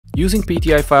Using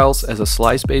PTI files as a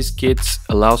slice-based kit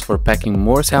allows for packing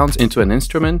more sounds into an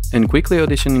instrument and quickly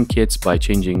auditioning kits by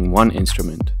changing one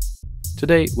instrument.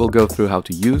 Today we'll go through how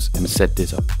to use and set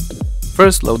this up.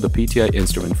 First, load the PTI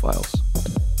instrument files.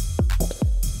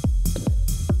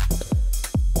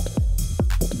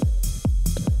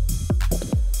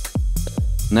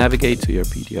 Navigate to your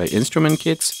PTI instrument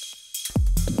kits.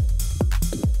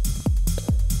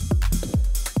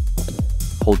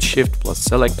 Hold Shift plus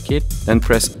Select Kit, then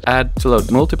press Add to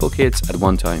load multiple kits at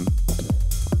one time.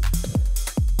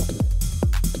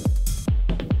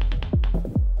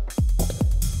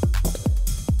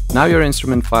 Now your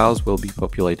instrument files will be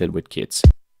populated with kits.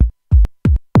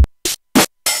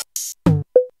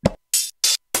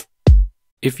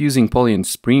 If using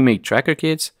Polyent's pre-made tracker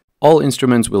kits, all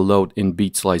instruments will load in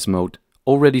beat slice mode,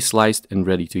 already sliced and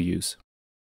ready to use.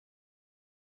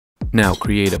 Now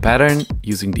create a pattern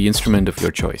using the instrument of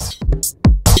your choice.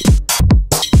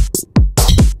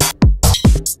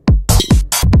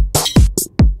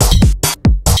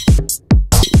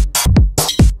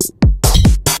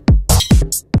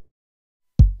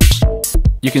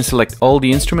 You can select all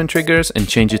the instrument triggers and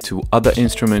change it to other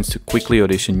instruments to quickly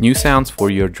audition new sounds for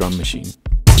your drum machine.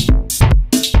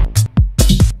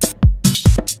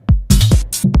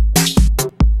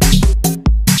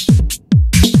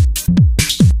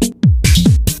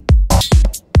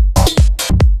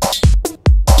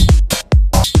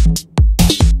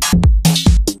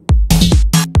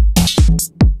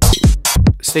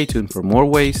 Stay tuned for more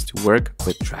ways to work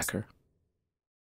with Tracker.